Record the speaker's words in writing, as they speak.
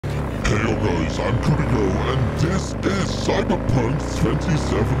Hello guys, I'm Kurigo, and this is Cyberpunk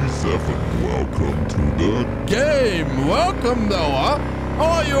 2077. Welcome to the game. Welcome, Noah. How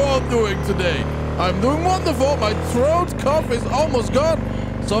are you all doing today? I'm doing wonderful. My throat cough is almost gone.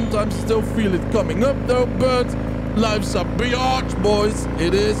 Sometimes still feel it coming up though, but life's a biatch, boys.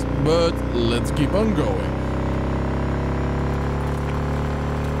 It is, but let's keep on going.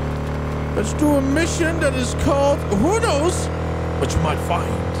 Let's do a mission that is called Who Knows What You Might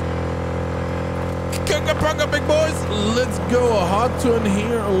Find. Bunga, big boys. Let's go. A hard turn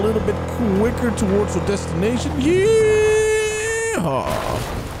here, a little bit quicker towards our destination. Yeehaw!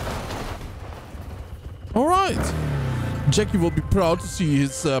 All right. Jackie will be proud to see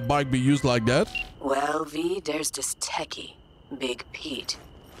his bike be used like that. Well, V, there's this techie, Big Pete.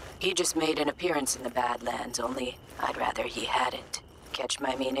 He just made an appearance in the Badlands, only I'd rather he hadn't. Catch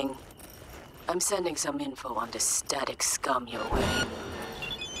my meaning? I'm sending some info on this static scum your way.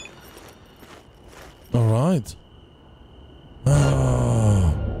 All right.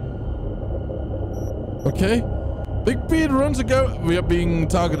 Okay. Big Pete runs ago. We are being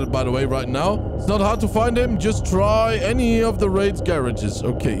targeted, by the way, right now. It's not hard to find him. Just try any of the raid's garages.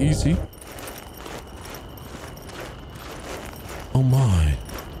 Okay, easy. Oh my.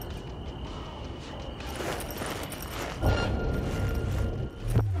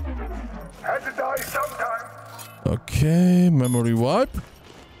 Had to die sometime. Okay, memory wipe.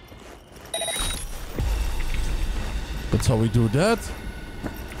 That's how we do that.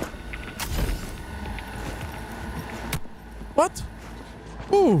 What?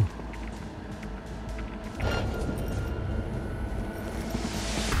 Ooh.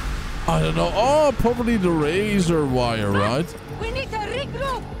 I don't know. Oh, probably the razor wire, right? We need to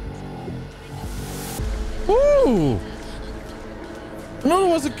regroup. Ooh. No,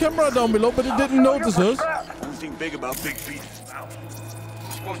 there was a camera down below, but it didn't notice us. Nothing big about Big Pete. Now,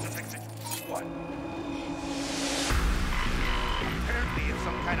 supposed to fix it. What? Apparently, it's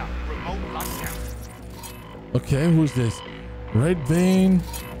some kind of remote lockdown. Okay, who's this? Raid Bane.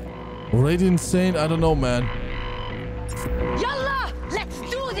 Raid Insane. I don't know, man. Yalla, let's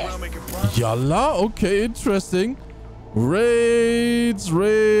do this. Yalla. Okay, interesting. Raids,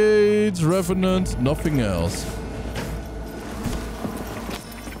 Revenant, nothing else.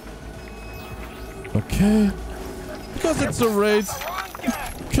 Okay. Because it's a raid.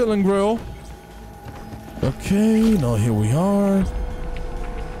 Kill and grill. Okay, now here we are.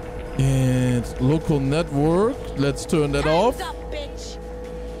 It's local network. Let's turn that off.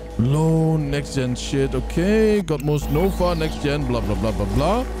 Low, next gen shit. Okay, got most Nova, next gen, blah, blah, blah, blah,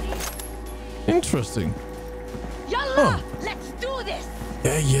 blah. Interesting. Yalla, let's do this.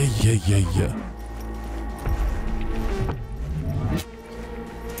 Yeah.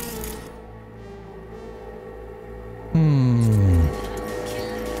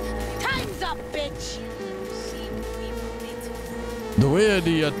 Time's up, bitch. The way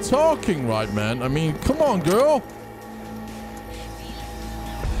they are talking, right, man? I mean, come on, girl.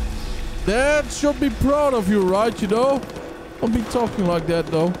 Dad should be proud of you, right? You know? Don't be talking like that,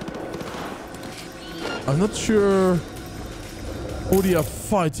 though. I'm not sure who they are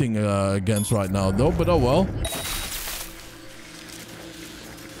fighting against right now, though. But oh well.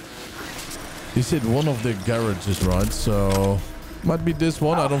 He said one of the garages, right? So might be this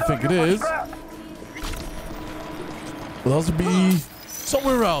one. I don't think it is. It'll also be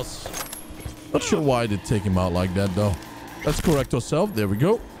somewhere else. Not sure why they take him out like that, though. Let's correct ourselves. There we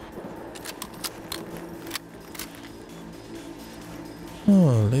go.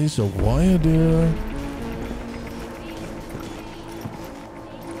 Oh, laser wire there.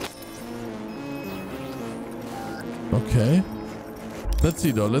 Okay. Let's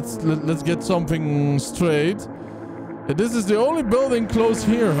see though. Let's get something straight. Yeah, this is the only building close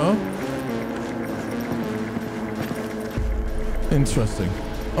here, huh? Interesting.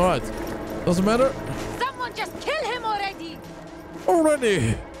 All right. Doesn't matter. Someone just kill him already.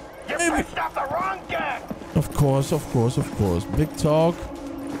 Already. You pissed off the wrong gang. Of course. Big talk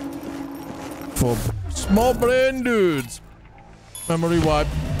for small brain dudes. Memory wipe.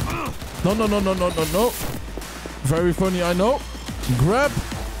 No. Very funny, I know. Grab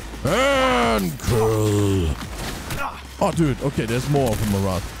and curl. Oh, dude. Okay, there's more of them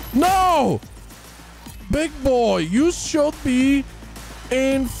around. No! Big boy, you should be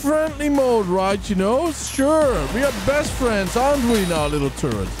in friendly mode, right? You know? Sure. We are best friends, aren't we now, little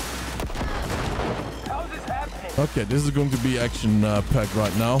turret? How's this happening? Okay, this is going to be action-packed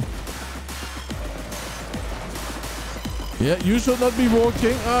right now. Yeah, you should not be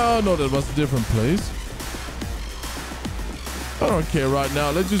walking. Oh, no, that was a different place. I don't care right now.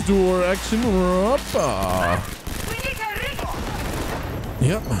 Let's just do our action.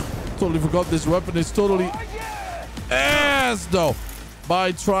 Yep. Totally forgot this weapon is totally ass, though.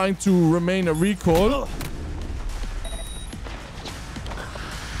 By trying to remain a recoil.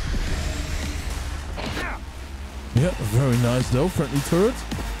 Yeah, very nice, though. Friendly turret.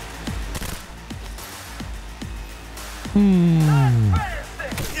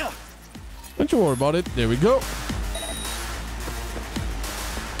 Don't you worry about it. There we go.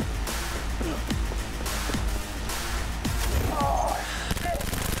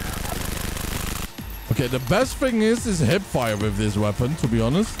 Okay, the best thing is hip fire with this weapon, to be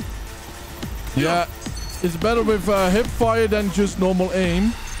honest. Yeah, it's better with hip fire than just normal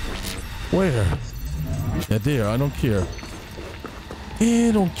aim. Where? Yeah, there. I don't care.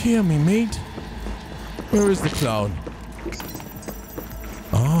 Yeah, don't care me, mate. Where is the clown?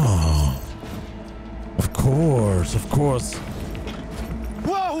 Ah. Of course, of course.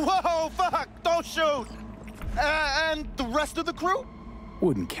 Whoa, whoa, fuck! Don't shoot! And the rest of the crew?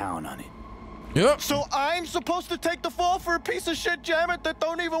 Wouldn't count on it. Yep. So I'm supposed to take the fall for a piece of shit jammer that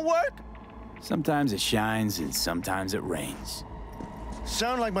don't even work? Sometimes it shines and sometimes it rains.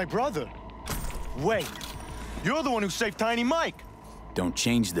 Sound like my brother. Wait, you're the one who saved Tiny Mike. Don't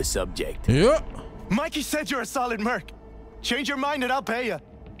change the subject. Yep. Mikey said you're a solid merc. Change your mind and I'll pay you.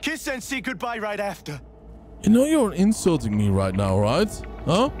 Kiss and see goodbye right after. You know you're insulting me right now, right?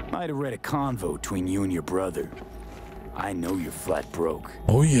 Huh? Might have read a convo between you and your brother. I know you're flat broke.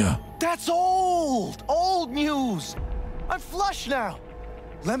 Oh, yeah. That's old news. I'm flush now.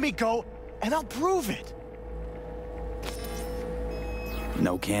 Let me go and I'll prove it.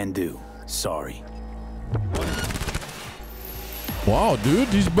 No can do. Sorry. Wow, dude,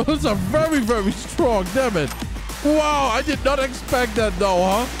 these bullets are very, very strong. Damn it. Wow, I did not expect that though,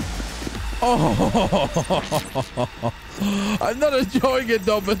 huh? Oh, I'm not enjoying it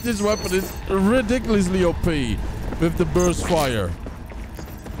though, but this weapon is ridiculously OP with the burst fire.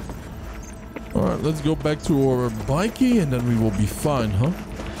 All right, let's go back to our bikey and then we will be fine, huh?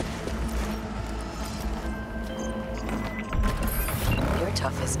 You're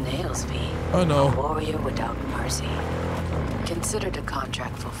tough as nails, V. I know. A warrior without mercy. Considered a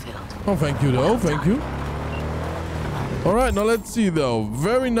contract fulfilled. Oh, thank you though, thank you. All right, now let's see though.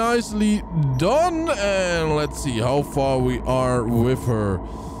 Very nicely done. And let's see how far we are with her.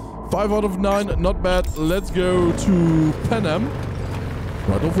 5 out of 9, not bad. Let's go to Panam.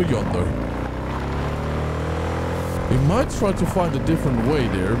 Right over yonder. We might try to find a different way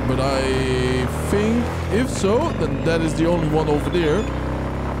there, but I think if so, then that is the only one over there.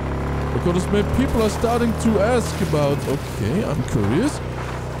 Because people are starting to ask about... Okay, I'm curious.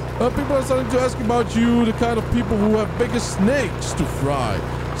 People are starting to ask about you, the kind of people who have bigger snakes to fry.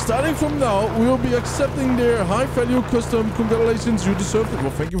 Starting from now, we will be accepting their high-value custom. Congratulations, you deserve it.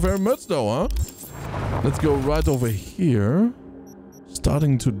 Well, thank you very much, though, huh? Let's go right over here.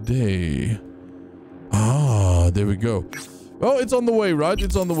 Starting today. Ah, there we go. Oh, it's on the way, right?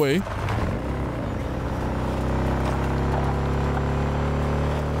 It's on the way.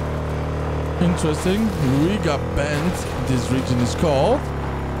 Interesting. Riga Band, this region is called.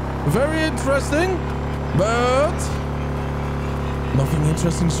 Very interesting, but nothing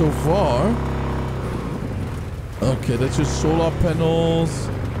interesting so far. Okay, that's just solar panels.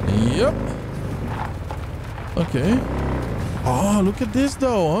 Yep. Okay. Oh, look at this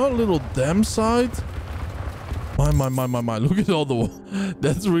though, huh? Little dam site. My. Look at all the...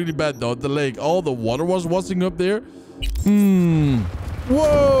 That's really bad though. The lake. All the water was washing up there.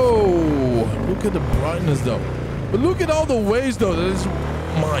 Whoa. Look at the brightness though. But look at all the waste though. That is...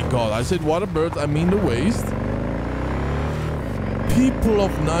 My God. I said water birds. I mean the waste. People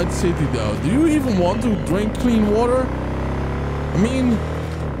of Night City though. Do you even want to drink clean water? I mean...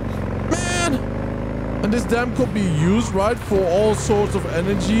 Man. And this dam could be used, right? For all sorts of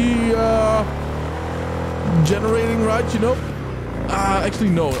energy... generating, right? You know? Actually,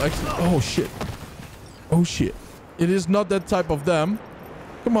 no. Actually, oh, shit. Oh, shit. It is not that type of dam.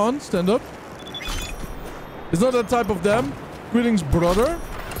 Come on, stand up. It's not that type of dam. Greetings, brother.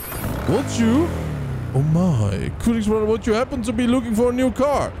 Won't you? Oh, my. Greetings, brother. Won't you happen to be looking for a new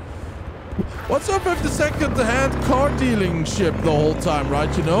car? What's up with the second-hand car dealing ship the whole time, right?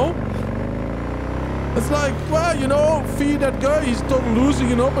 You know? It's like, well, you know, feed that guy. He's totally losing,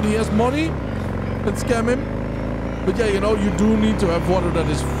 you know, but he has money. Let's scam him. But yeah, you know, you do need to have water that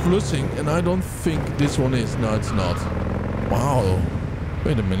is flushing. And I don't think this one is. No, it's not. Wow.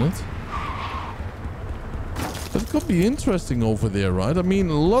 Wait a minute. That could be interesting over there, right? I mean,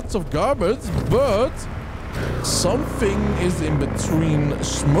 lots of garbage, but something is in between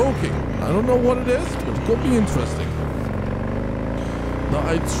smoking. I don't know what it is, but it could be interesting. Now,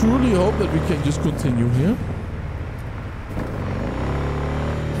 I truly hope that we can just continue here.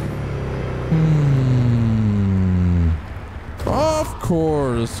 Of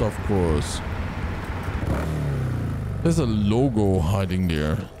course, of course. There's a logo hiding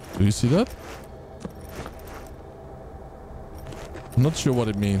there. Do you see that? Not sure what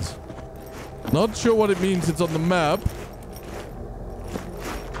it means. Not sure what it means. It's on the map.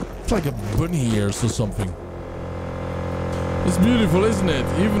 It's like a bunny ears or something. It's beautiful, isn't it?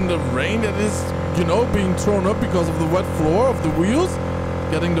 Even the rain that is, you know, being thrown up because of the wet floor of the wheels,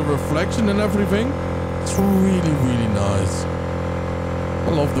 getting the reflection and everything. It's really, really nice.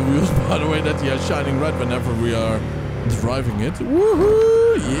 I love the wheels, by the way, that they are shining red whenever we are driving it.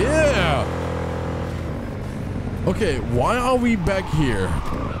 Woohoo! Yeah! Okay, why are we back here?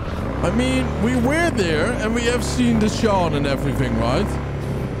 I mean, we were there and we have seen the Sean and everything, right?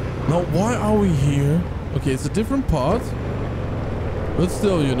 Now, why are we here? Okay, it's a different part. But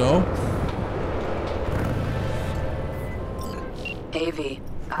still, you know. Avi,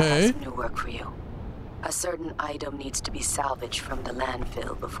 I have some new work for you. A certain item needs to be salvaged from the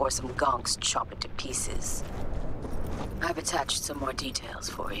landfill before some gonks chop it to pieces. I've attached some more details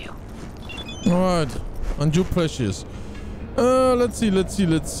for you. Alright. And you precious. Let's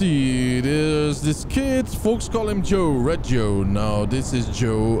see. There's this kid. Folks call him Joe. Red Joe. Now, this is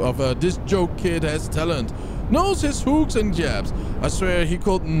Joe. This Joe kid has talent. Knows his hooks and jabs. I swear he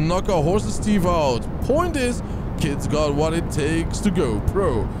could knock a horse's teeth out. Point is, kid's got what it takes to go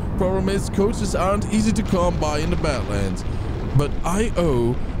pro. Problem is, coaches aren't easy to come by in the Badlands. But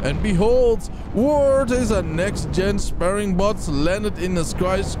I.O. and behold, Ward is a next-gen sparring bots landed in a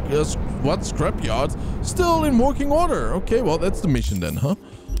scrapyard, still in working order. Okay, well, that's the mission then, huh?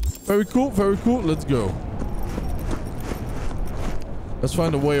 Very cool, very cool. Let's go. Let's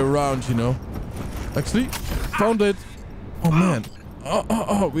find a way around, you know. Actually, found it. Oh, man.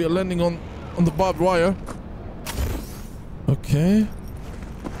 We are landing on the barbed wire. Okay.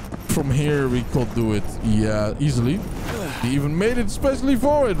 From here, we could do it, yeah, easily. They even made it especially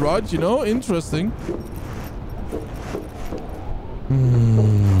for it, right? You know, interesting.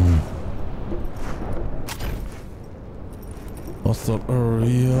 Hostile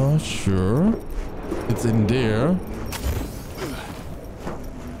area, sure. It's in there.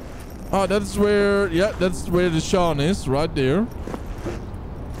 Ah, that's where, yeah, that's where the Sean is, right there.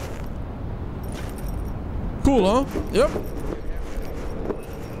 Cool, huh? Yep.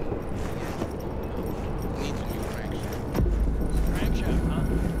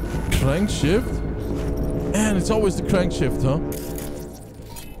 Crankshift? And it's always the crankshift, huh?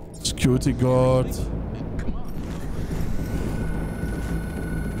 Security guard.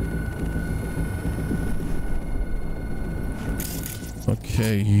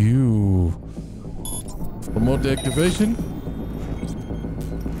 Okay, you. Promote the activation.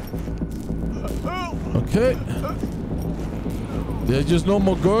 Okay. There's just no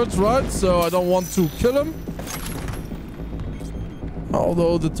more guards, right? So I don't want to kill him.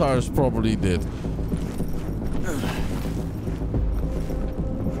 Although the tires probably did.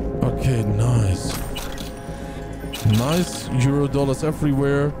 Okay, nice. Nice euro dollars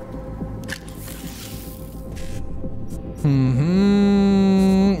everywhere.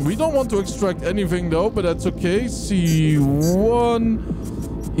 We don't want to extract anything though, but that's okay. C1,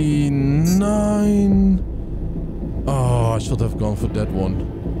 E9. Oh, I should have gone for that one.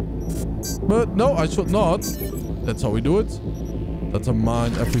 But no, I should not. That's how we do it. That's a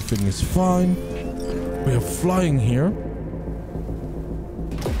mine. Everything is fine. We are flying here.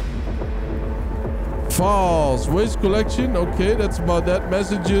 Files. Waste collection. Okay, that's about that.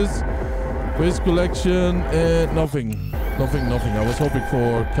 Messages. Waste collection. And nothing. Nothing. I was hoping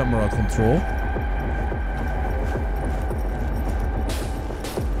for camera control.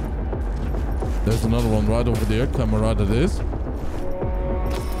 There's another one right over there. Camera that is.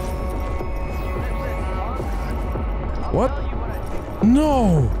 What?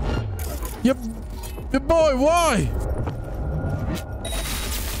 No! Yep. Boy, why?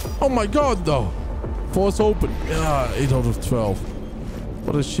 Oh my god, though. Force open. Yeah, 8 out of 12.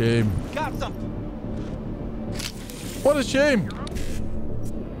 What a shame. Got some. What a shame.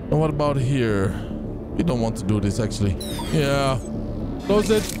 And what about here? We don't want to do this, actually. Yeah. Close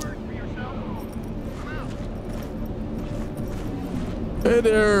it. Hey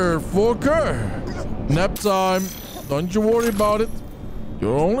there, Forker. Nap time. Don't you worry about it.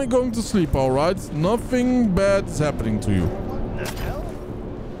 You're only going to sleep, all right? Nothing bad is happening to you. The hell?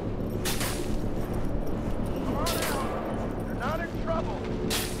 You're not in trouble.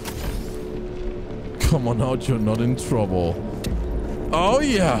 Come on out, you're not in trouble. Oh,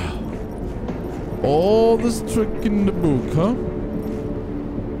 yeah. All this trick in the book, huh?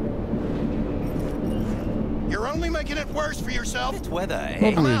 You're only making it worse for yourself. It's weather,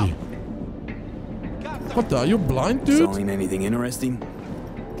 eh? Not really. What the? Are you blind, dude? Selling anything interesting?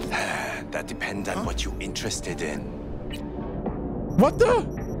 That depends on what you're interested in. What the?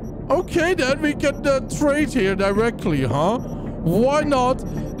 Okay, then we can trade here directly, huh? Why not?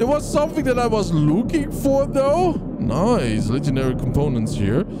 There was something that I was looking for, though. Nice. Legendary components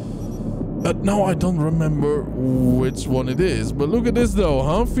here. Now I don't remember which one it is. But look at this, though,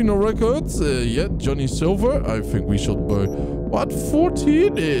 huh? Pheno Records. Yeah, Johnny Silver. I think we should buy... What?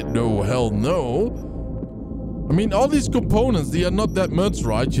 14? No, hell no. I mean, all these components, they are not that much,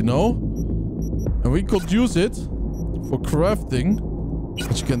 right? You know? And we could use it for crafting.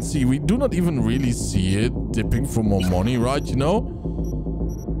 As you can see, we do not even really see it dipping for more money, right? You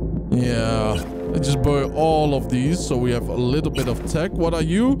know? Yeah. Let's just buy all of these so we have a little bit of tech. What are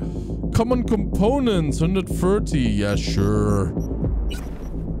you? Common components, 130. Yeah, sure.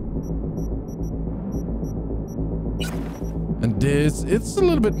 And this, it's a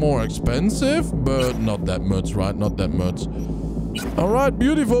little bit more expensive, but not that much, right? Not that much. All right,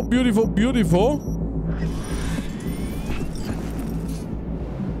 beautiful, beautiful, beautiful.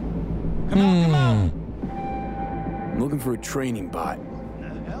 Come on. I'm looking for a training bot.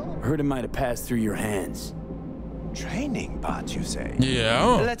 I heard it might have passed through your hands. Training bot, you say? Yeah.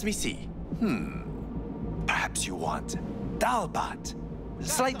 Let me see. Perhaps you want Dalbot.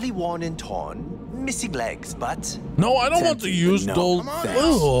 Slightly worn and torn, missing legs, but... No, I don't want to use those.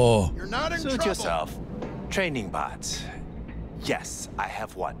 Oh. You're not in Suit trouble. yourself. Training bot. Yes, I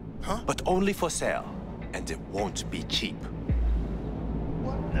have one. But only for sale. And it won't be cheap.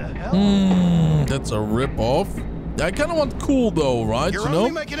 What the hell? That's a rip-off. I kind of want cool, though, right? You're you know?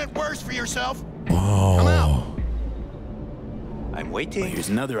 only making it worse for yourself. Oh. Come out. I'm Well, waiting. here's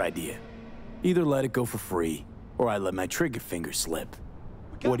another idea. Either let it go for free, or I let my trigger finger slip.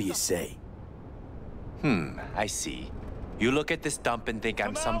 What do you say? I see. You look at this dump and think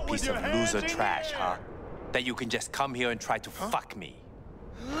I'm some piece of loser trash, huh? That you can just come here and try to fuck me.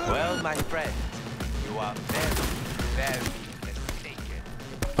 Well, my friend, you are very, very mistaken.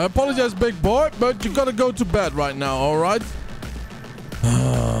 I apologize, big boy, but you gotta go to bed right now, all right?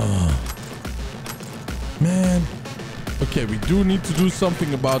 Man. Okay, we do need to do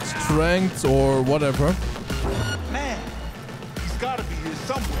something about strength or whatever. Man, he's gotta be here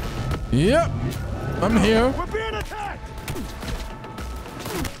somewhere. Yep, I'm here. We're being attacked!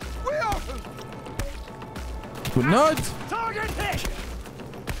 We are... Good night. Target hit!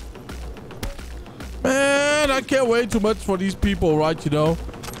 Man, I can't wait too much for these people, right? You know.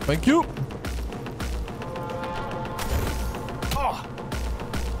 Thank you.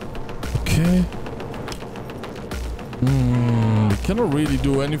 Okay. We cannot really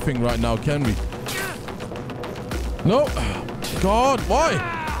do anything right now, can we? No. God, why?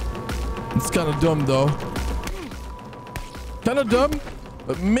 It's kind of dumb, though. Kind of dumb,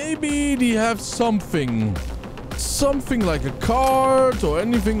 but maybe they have something. Something like a card or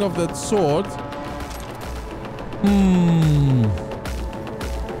anything of that sort.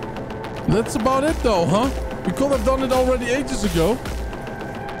 That's about it, though, huh? We could have done it already ages ago.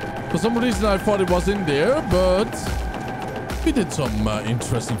 For some reason, I thought it was in there, but we did some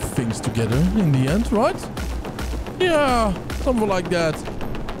interesting things together in the end, right? Yeah, something like that.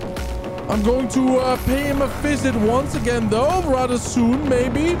 I'm going to pay him a visit once again, though, rather soon,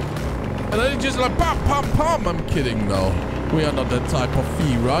 maybe. And then just like, pam, pam, pam. I'm kidding, though. We are not that type of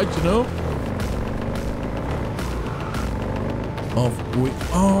fee, right? You know? We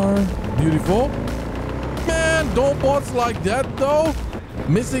are. Beautiful. Man, don't bots like that, though.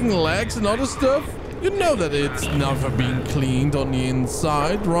 Missing legs and other stuff. You know that it's never been cleaned on the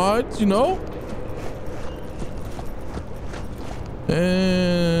inside, right? You know?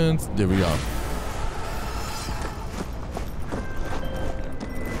 And there we are.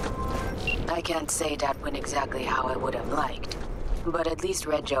 I can't say that went exactly how I would have liked. But at least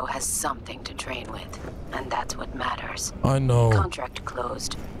Red Joe has something to train with. And that's what matters. I know. Contract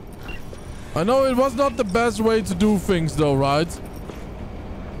closed. I know it was not the best way to do things, though, right?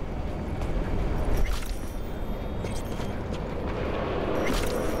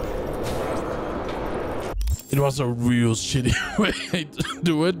 It was a real shitty way to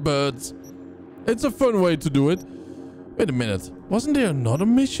do it, but it's a fun way to do it. Wait a minute. Wasn't there another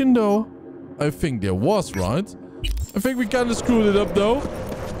mission, though? I think there was, right? I think we kind of screwed it up, though.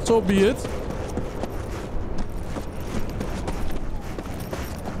 So be it.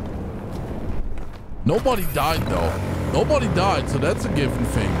 Nobody died, though. Nobody died, so that's a given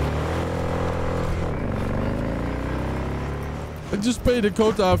thing. I just paid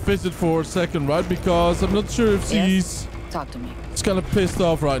Dakota a visit for a second, right? Because I'm not sure if she's... Talk to me. She's kind of pissed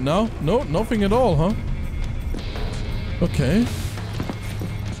off right now. No, nothing at all, huh? Okay.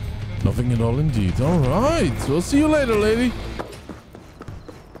 Nothing at all indeed. All right. We'll see you later, lady.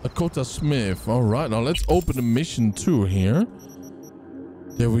 Dakota Smith. All right. Now let's open the mission 2 here.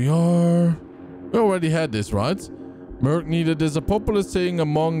 There we are. We already had this, right? Merc needed is a popular saying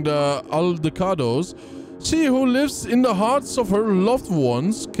among the Aldecados. She who lives in the hearts of her loved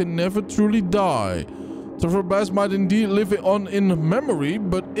ones can never truly die. Trevor Bass might indeed live on in memory,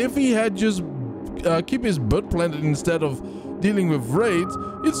 but if he had just keep his butt planted instead of dealing with raids,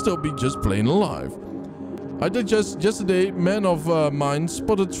 he'd still be just plain alive. I did just yesterday, man of mine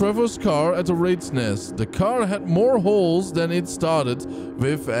spotted Trevor's car at a raid's nest. The car had more holes than it started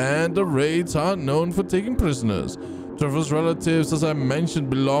with, and the raids aren't known for taking prisoners. Trevor's relatives, as I mentioned,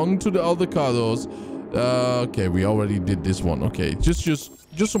 belong to the Aldecados. Okay, we already did this one. Okay, just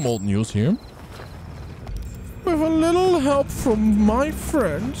some old news here. With a little help from my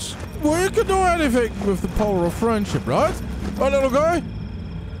friends, we can do anything with the power of friendship, right? Right, little guy?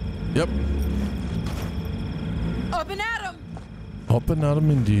 Yep. Up and at 'em! Up and at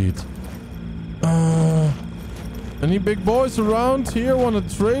 'em indeed. Any big boys around here want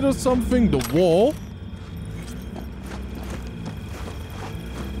to trade or something? The wall?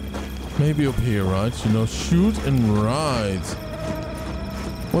 Maybe up here, right? You know, shoot and ride.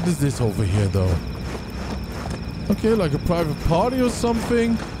 What is this over here, though? Okay, like a private party or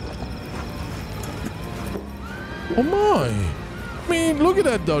something. Oh my. I mean, look at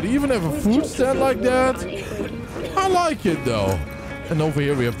that, though. They even have a food stand like that. I like it, though. And over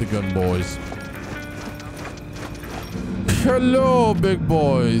here we have the gun boys. Hello, big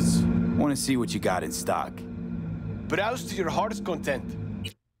boys. Want to see what you got in stock. Browse to your heart's content.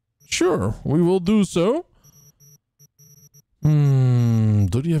 Sure, we will do so.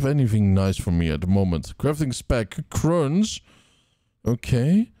 Do you have anything nice for me at the moment? Crafting spec, crunch.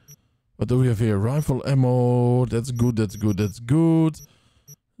 Okay. What do we have here? Rifle ammo. That's good, that's good, that's good.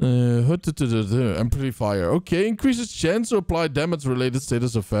 Amplifier. Okay, increases chance to apply damage-related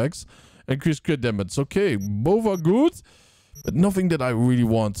status effects. Increase crit damage. Okay, both are good. But nothing that I really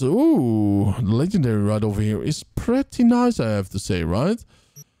want. Ooh, the legendary right over here is pretty nice, I have to say, right?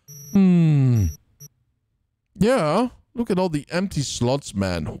 Yeah, look at all the empty slots,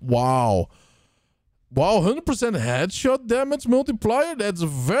 man. Wow. Wow, 100% headshot damage multiplier. That's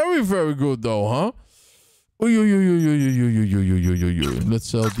very, very good, though, huh? Let's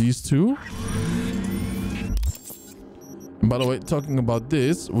sell these two. And by the way, talking about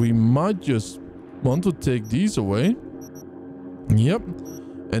this, we might just want to take these away. Yep.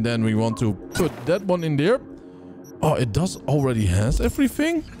 And then we want to put that one in there. Oh, it does already has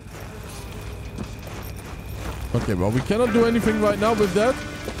everything. Okay, well, we cannot do anything right now with that.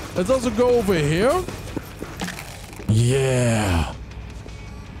 Let's also go over here. Yeah.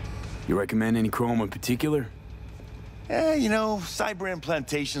 You recommend any chrome in particular? You know, cyber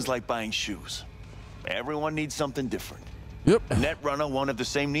implantation's like buying shoes. Everyone needs something different. Yep. A Netrunner won't have the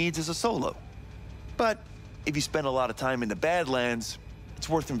same needs as a solo. But if you spend a lot of time in the Badlands, it's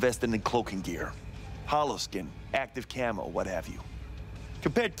worth investing in cloaking gear. Hollow skin, active camo, what have you.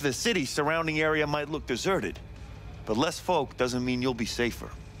 Compared to the city, surrounding area might look deserted. But less folk doesn't mean you'll be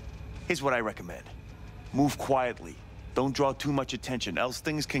safer. Here's what I recommend. Move quietly. Don't draw too much attention, else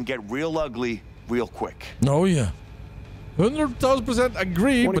things can get real ugly real quick. Oh, yeah. 100,000%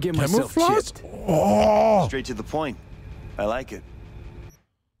 agree, but camouflage? Oh! Straight to the point. I like it.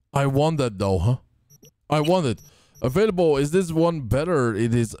 I want that, though, huh? I want it. Available. Is this one better?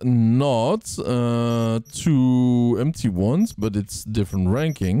 It is not. 2 empty ones, but it's different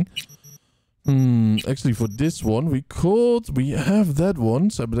ranking. Actually, for this one, we have that one.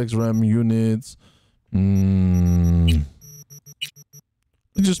 Cyberdex RAM units.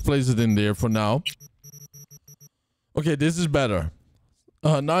 Just place it in there for now. Okay, this is better.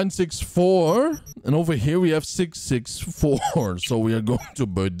 964. And over here we have 664. So we are going to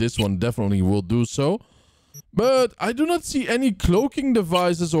buy this one. Definitely will do so. But I do not see any cloaking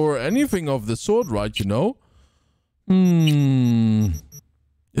devices or anything of the sort, right, you know?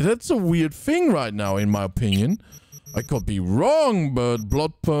 That's a weird thing right now, in my opinion. I could be wrong, but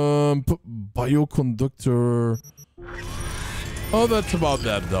blood pump, bioconductor. Oh, that's about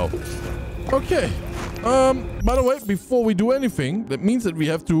that, though. Okay. By the way, before we do anything, that means that we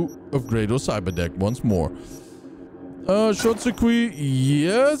have to upgrade our cyber deck once more. Short circuit,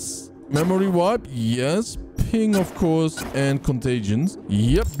 yes. Memory wipe, yes. Ping, of course, and contagions.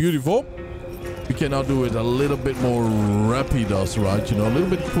 Yep, beautiful. We can now do it a little bit more rapidos, right? You know, a little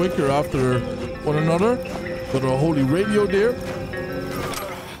bit quicker after one another. Got our holy radio there.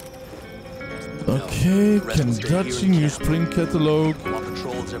 Okay, conduction, new spring catalog.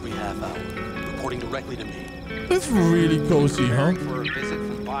 Patrols every half hour, reporting directly to me. That's really cozy, huh? For a visit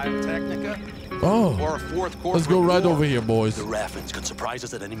from Biotechnica? Oh. Or a fourth corporate Let's go right war? over here, boys. The Raffins could surprise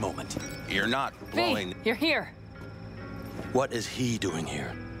us at any moment. You're not blowing... V, you're here. What is he doing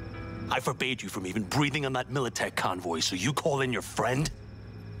here? I forbade you from even breathing on that Militech convoy, so you call in your friend?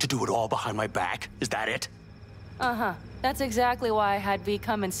 To do it all behind my back? Is that it? Uh-huh. That's exactly why I had V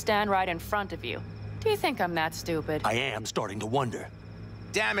come and stand right in front of you. Do you think I'm that stupid? I am starting to wonder.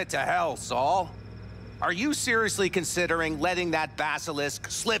 Damn it to hell, Saul. Are you seriously considering letting that basilisk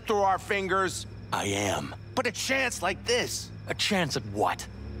slip through our fingers? I am. But a chance like this? A chance at what?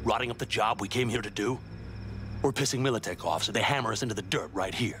 Rotting up the job we came here to do? Or pissing Militech off so they hammer us into the dirt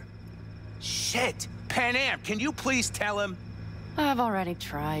right here? Shit! Panam, can you please tell him? I've already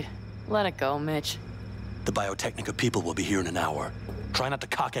tried. Let it go, Mitch. The Biotechnica people will be here in an hour. Try not to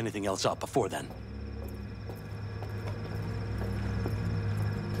cock anything else up before then.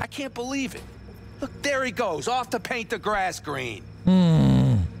 I can't believe it. Look, there he goes, off to paint the grass green.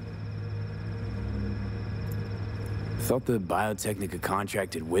 Thought the Biotechnica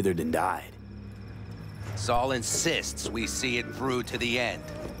contract had withered and died. Saul insists we see it through to the end.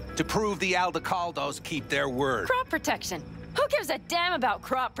 To prove the Aldecaldos keep their word. Crop protection. Who gives a damn about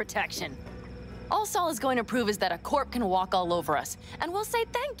crop protection? All Saul is going to prove is that a corp can walk all over us, and we'll say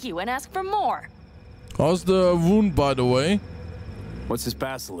thank you and ask for more. How's the wound, by the way? What's this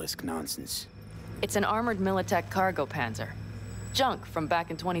basilisk nonsense? It's an armored Militech cargo panzer. Junk from back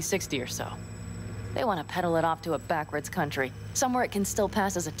in 2060 or so. They want to peddle it off to a backwards country, somewhere it can still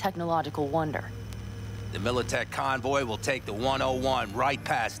pass as a technological wonder. The Militech convoy will take the 101 right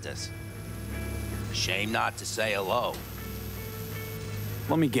past us. Shame not to say hello.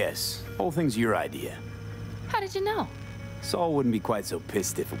 Let me guess. Whole thing's your idea. How did you know? Saul wouldn't be quite so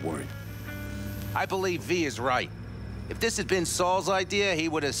pissed if it weren't. I believe V is right. If this had been Saul's idea, he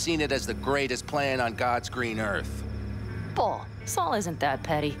would have seen it as the greatest plan on God's green earth. Bull. Saul isn't that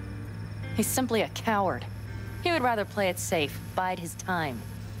petty. He's simply a coward. He would rather play it safe, bide his time.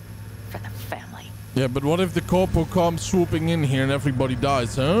 For the family. Yeah, but what if the corporal comes swooping in here and everybody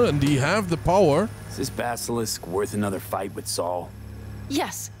dies, huh? And do you have the power? Is this basilisk worth another fight with Saul?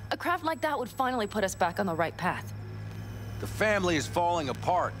 Yes. A craft like that would finally put us back on the right path. The family is falling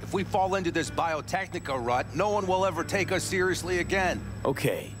apart. If we fall into this Biotechnica rut, no one will ever take us seriously again.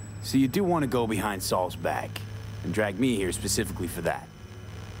 Okay, so you do want to go behind Saul's back, and drag me here specifically for that.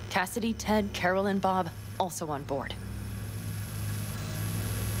 Cassidy, Ted, Carol, and Bob also on board.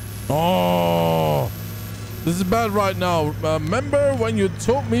 Oh, this is bad right now. Remember when you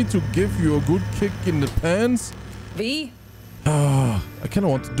told me to give you a good kick in the pants? V? I kind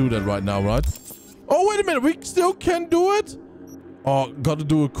of want to do that right now, right? Oh, wait a minute. We still can do it? Oh, gotta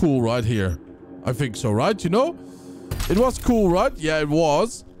do it cool right here. I think so, right? You know? It was cool, right? Yeah, it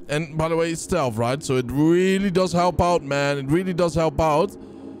was. And by the way, it's stealth, right? So it really does help out, man. It really does help out.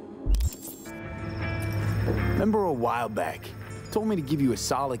 Remember a while back, told me to give you a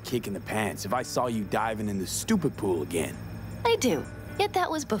solid kick in the pants if I saw you diving in the stupid pool again. I do. Yet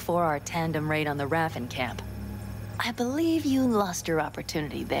that was before our tandem raid on the Raffin camp. I believe you lost your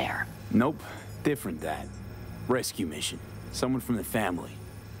opportunity there. Nope. Different that. Rescue mission. Someone from the family.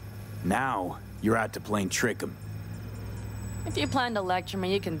 Now, you're out to plain trick 'em. If you plan to lecture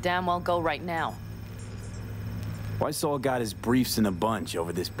me, you can damn well go right now. Why Saul got his briefs in a bunch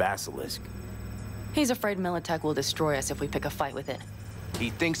over this basilisk? He's afraid Militech will destroy us if we pick a fight with it. He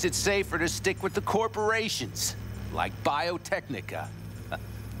thinks it's safer to stick with the corporations, like Biotechnica.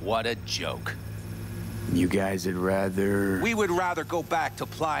 What a joke. You guys would rather... We would rather go back to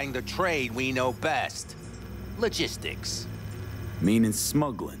plying the trade we know best. Logistics. Meaning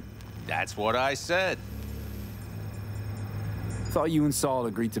smuggling. That's what I said. Thought you and Saul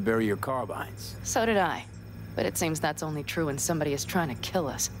agreed to bury your carbines. So did I. But it seems that's only true when somebody is trying to kill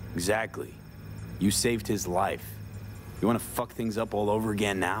us. Exactly. You saved his life. You want to fuck things up all over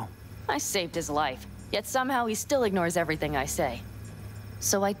again now? I saved his life, yet somehow he still ignores everything I say.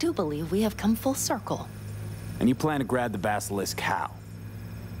 So I do believe we have come full circle. And you plan to grab the basilisk how?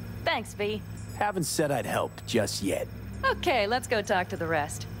 Thanks, V. Haven't said I'd help just yet. Okay, let's go talk to the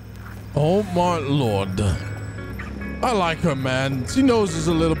rest. Oh my lord. I like her, man. She knows us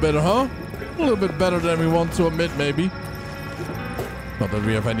a little bit, huh? A little bit better than we want to admit, maybe. Not that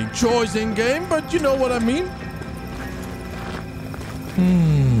we have any choice in game, but you know what I mean.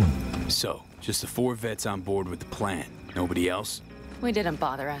 So, just the 4 vets on board with the plan. Nobody else? We didn't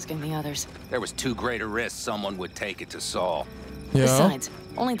bother asking the others. There was too great a risk someone would take it to Saul. Yeah. Besides,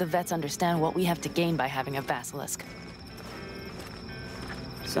 only the vets understand what we have to gain by having a basilisk.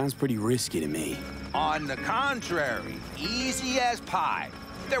 Sounds pretty risky to me. On the contrary, easy as pie.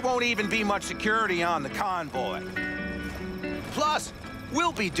 There won't even be much security on the convoy. Plus,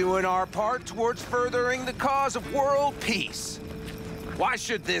 we'll be doing our part towards furthering the cause of world peace. Why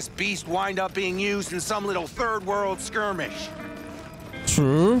should this beast wind up being used in some little third world skirmish?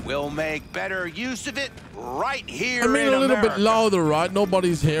 True. We'll make better use of it right here I mean, in a little America. bit louder, right?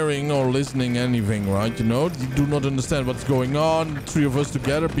 Nobody's hearing or listening anything, right? You know, you do not understand what's going on. The three of us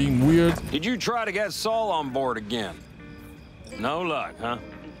together being weird. Did you try to get Saul on board again? No luck, huh?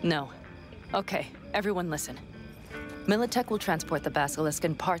 No. Okay, everyone listen. Militech will transport the Basilisk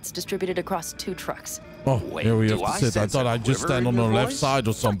in parts distributed across 2 trucks. Oh, Wait, here we have do to I sit. I sense thought a I'd just quiver stand in on the your left voice? side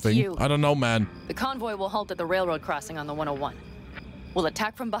or something. you. I don't know, man. The convoy will halt at the railroad crossing on the 101. We'll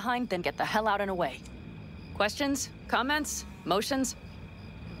attack from behind, then get the hell out and away. Questions? Comments? Motions?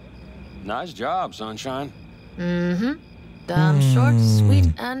 Nice job, Sunshine. Mm-hmm. Damn short,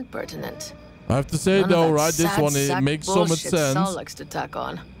 sweet, and pertinent. I have to say, None though, of that right? This sad one, it sack makes so much bullshit sense. Saul likes to tack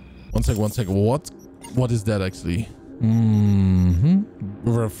on. One second. What is that, actually?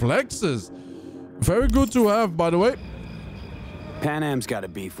 Reflexes. Very good to have, by the way. Panam's got a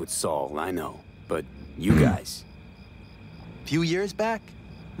beef with Saul, I know. But you guys... Few years back,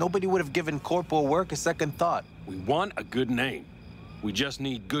 nobody would have given corporal work a second thought. We want a good name. We just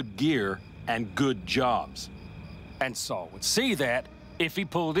need good gear and good jobs. And Saul would see that if he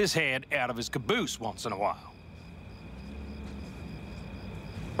pulled his head out of his caboose once in a while.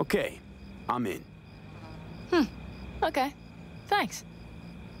 Okay, I'm in. Okay. Thanks.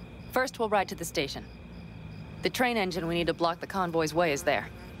 First, we'll ride to the station. The train engine we need to block the convoy's way is there.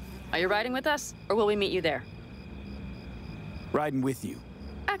 Are you riding with us, or will we meet you there? Riding with you.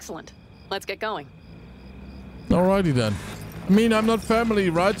 Excellent. Let's get going. Alrighty then. I mean, I'm not family,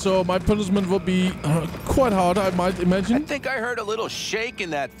 right? So my punishment will be quite hard, I might imagine. I think I heard a little shake in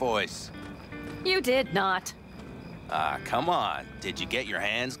that voice. You did not. Ah, come on. Did you get your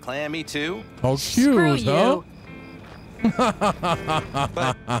hands clammy too? How Screw cute, huh?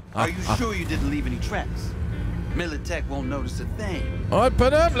 But are you sure you didn't leave any tracks? Militech won't notice a thing. Alright,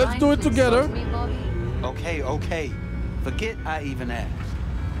 Panam, let's do it together. Okay. Forget I even asked.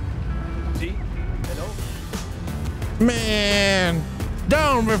 See? Hello? Man,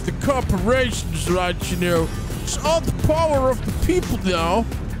 down with the corporations, right, you know. It's all the power of the people now.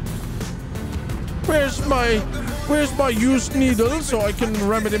 Where's my used needle so I can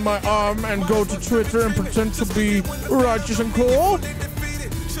ram it in my arm and go to Twitter and pretend to be righteous and cool?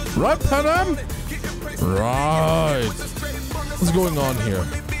 Right, Panam? Right. What's going on here?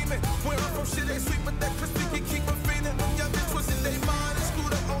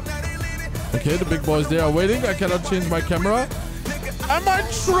 Okay, the big boys there are waiting. I cannot change my camera. Am I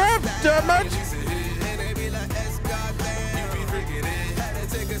trapped, damn it?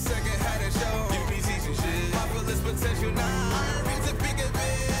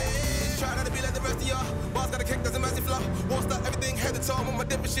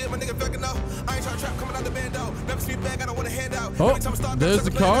 Oh, there's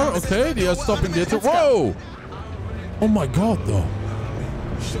the car. Okay, they are stopping there too. Whoa! Oh my god, though.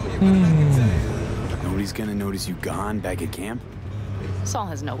 Nobody's gonna notice you gone back at camp? Saul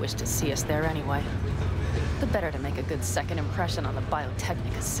has no wish to see us there anyway. The better to make a good second impression on the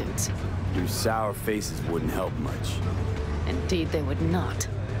Biotechnica suits. Your sour faces wouldn't help much. Indeed, they would not.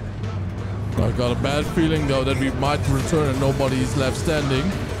 I got a bad feeling, though, that we might return and nobody's left standing.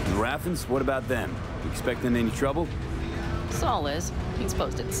 The Raffens, what about them? You expecting any trouble? Saul is. He's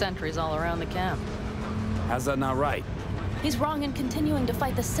posted sentries all around the camp. How's that not right? He's wrong in continuing to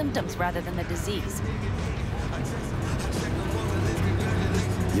fight the symptoms rather than the disease.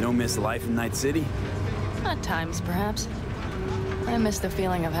 You don't miss life in Night City? At times, perhaps. I miss the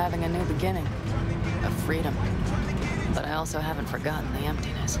feeling of having a new beginning. Of freedom. But I also haven't forgotten the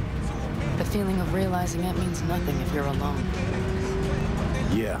emptiness. The feeling of realizing it means nothing if you're alone.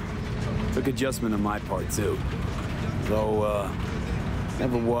 Yeah. Took adjustment on my part, too. Though,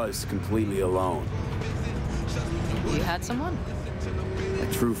 never was completely alone. You had someone?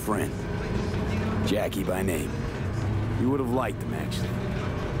 A true friend. Jackie by name. You would have liked him, actually.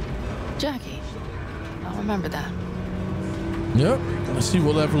 Jackie. I'll remember that. Yep, she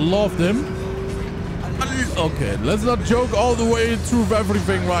would have loved him. Okay, let's not joke all the way through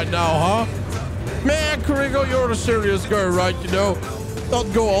everything right now, huh? Man, Kurigo, you're a serious girl, right, you know?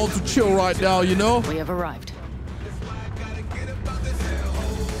 Not go all too chill right now, you know? We have arrived.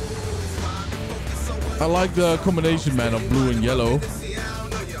 I like the combination, man, of blue and yellow.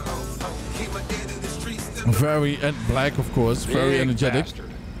 Very, and black, of course. Very energetic.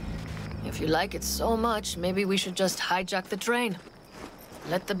 If you like it so much, maybe we should just hijack the train.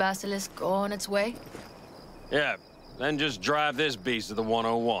 Let the Basilisk go on its way. Yeah, then just drive this beast to the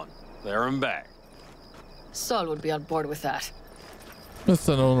 101. There and back. Saul would be on board with that. Let's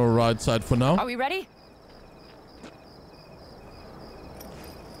stand on the right side for now. Are we ready?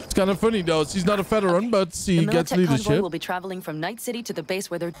 It's kind of funny though. She's not a veteran, but she gets The leadership. convoy will be traveling from Night City to the base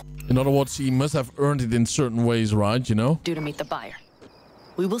where they're In other words, she must have earned it in certain ways, right? You know? due to meet the buyer.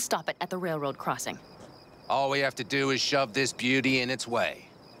 We will stop it at the railroad crossing. All we have to do is shove this beauty in its way.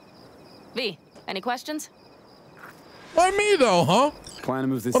 V, any questions? Why me though, huh? Plan to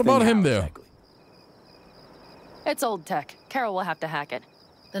move this What about thing him out, there? exactly. It's old tech. Carol will have to hack it.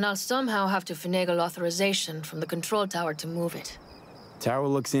 Then I'll somehow have to finagle authorization from the control tower to move it. Tower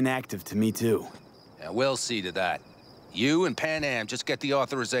looks inactive to me, too. Yeah, we'll see to that. You and Panam just get the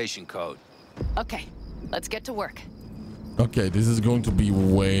authorization code. Okay, let's get to work. Okay, this is going to be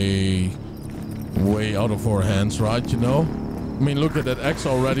way out of our hands, right? You know? I mean, look at that X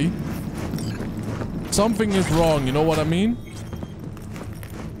already. Something is wrong, you know what I mean?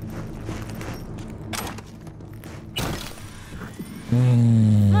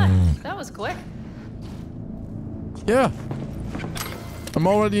 That was quick. Yeah. I'm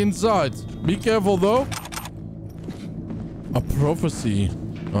already inside. Be careful though. A prophecy.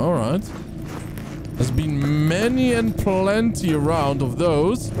 Alright. There's been many and plenty around of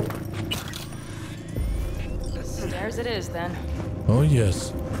those. Stairs it is then. Oh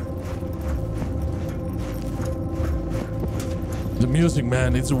yes. The music,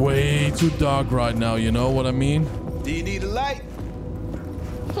 man, it's way too dark right now, you know what I mean? Do you need a light?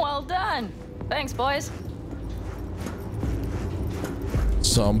 Well done. Thanks, boys.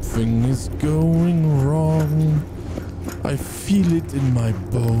 Something is going wrong. I feel it in my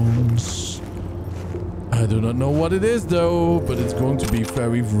bones. I do not know what it is though, but it's going to be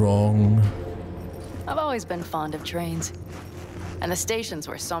very wrong. I've always been fond of trains. And the stations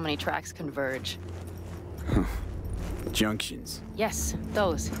where so many tracks converge. Junctions. Yes,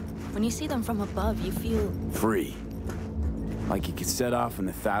 those. When you see them from above, you feel... Free. Like you could set off on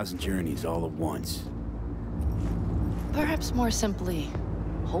 1,000 journeys all at once. perhaps more simply,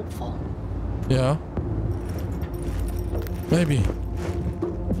 hopeful. Yeah. Maybe.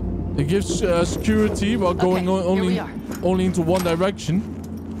 It gives security while going only into one direction.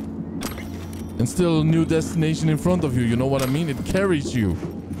 And still a new destination in front of you, you know what I mean? It carries you.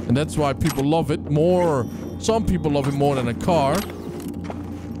 And that's why people love it more. Some people love it more than a car.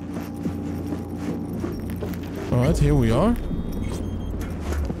 Alright, here we are.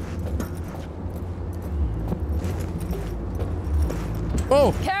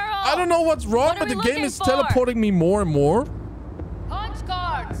 Oh! Carol, I don't know what's wrong, but the game is teleporting me more and more. Punch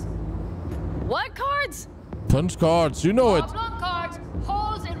cards. What cards? Punch cards, you know it. Oblong cards.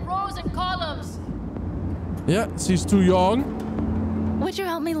 Holes in rows and columns. Yeah, she's too young. Would you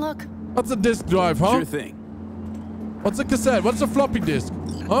help me look? What's a disk drive, huh? Sure thing. What's a cassette? What's a floppy disk?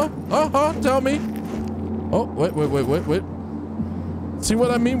 Huh? Tell me. Oh, wait. See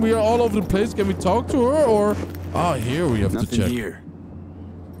what I mean? We are all over the place. Can we talk to her or... Ah, here we have to check. Nothing here.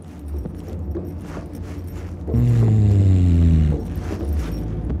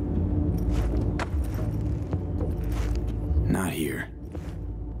 Not here.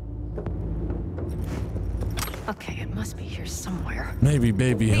 Okay, it must be here somewhere. Maybe,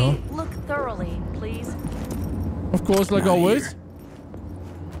 baby, huh? Look thoroughly, please. Of course, like Not always.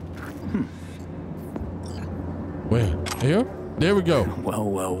 here. Wait, here? There we go.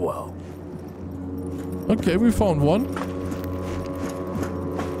 Well. Okay, we found one.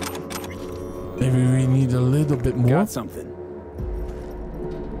 Maybe we need a little bit more. Got something.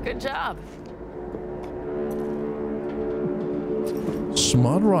 Good job.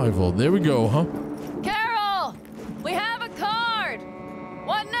 Smart rival. There we go, huh? Carol, we have a card.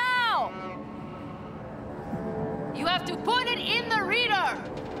 What now? You have to put it in the reader.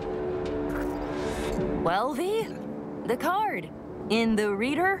 Well, V, the card in the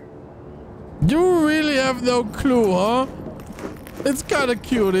reader. You really have no clue, huh? It's kind of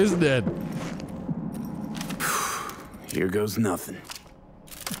cute, isn't it? Here goes nothing.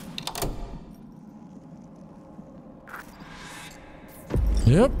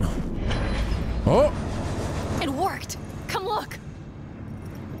 Yep. Oh. It worked. Come look.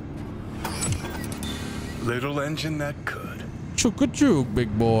 Little engine that could. Chook-a-chook,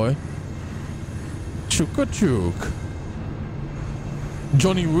 big boy. Chook-a-chook.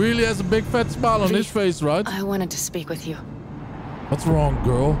 Johnny really has a big fat smile on his face, right? I wanted to speak with you. What's wrong,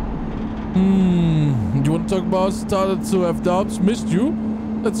 girl? You want to talk about started to have doubts? Missed you?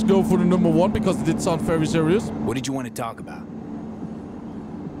 Let's go for the number one because it did sound very serious. What did you want to talk about?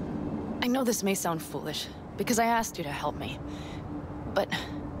 I know this may sound foolish, because I asked you to help me. But...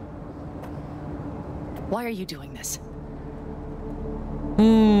 why are you doing this?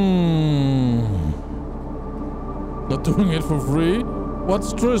 Not doing it for free?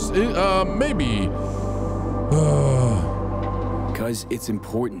 What's trust? Maybe. Because it's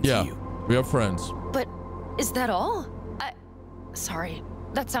important to you. We are friends. But is that all? Sorry,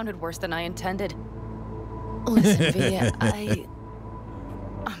 that sounded worse than I intended. Listen, V,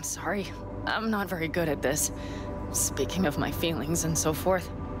 I'm sorry. I'm not very good at this. Speaking of my feelings and so forth.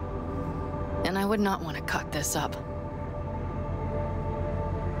 And I would not want to cut this up.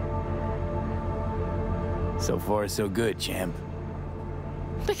 So far, so good, champ.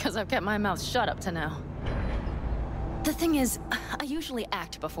 Because I've kept my mouth shut up to now. The thing is, I usually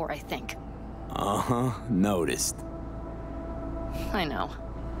act before I think. Uh-huh, noticed. I know.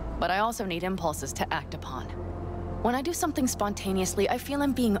 But I also need impulses to act upon. When I do something spontaneously, I feel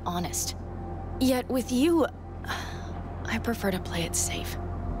I'm being honest. Yet with you, I prefer to play it safe.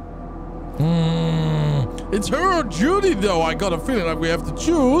 It's her duty, though. I got a feeling like we have to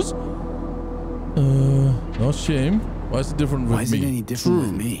choose. No shame. Why is it different with me? Why is it any different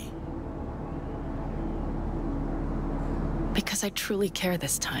with me? Because I truly care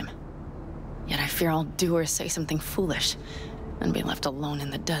this time. Yet I fear I'll do or say something foolish and be left alone in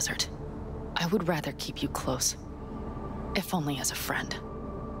the desert. I would rather keep you close. If only as a friend.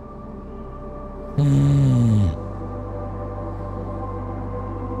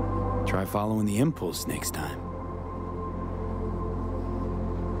 Try following the impulse next time.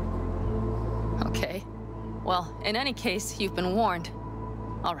 Okay. Well, in any case, you've been warned.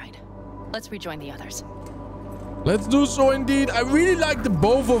 All right. Let's rejoin the others. Let's do so indeed. I really like the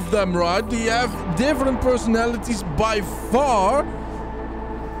both of them, right? They have different personalities by far.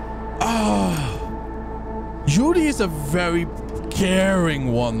 Judy is a very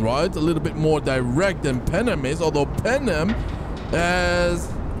caring one, right? A little bit more direct than Panam is, although Panam is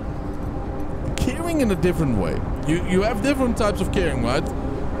caring in a different way. You have different types of caring, right?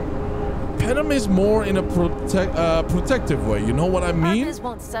 Panam is more in a protective way. You know what I mean? This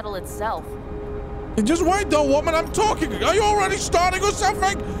won't settle itself. Just wait though, woman. I'm talking. Are you already starting or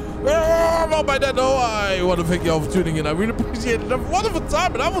something? Oh, by that, no. I want to thank you all for tuning in. I really appreciate it. Have a wonderful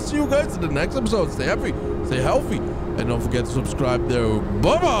time, and I will see you guys in the next episode. Stay happy, stay healthy, and don't forget to subscribe there.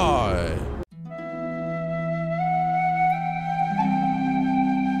 Bye-bye.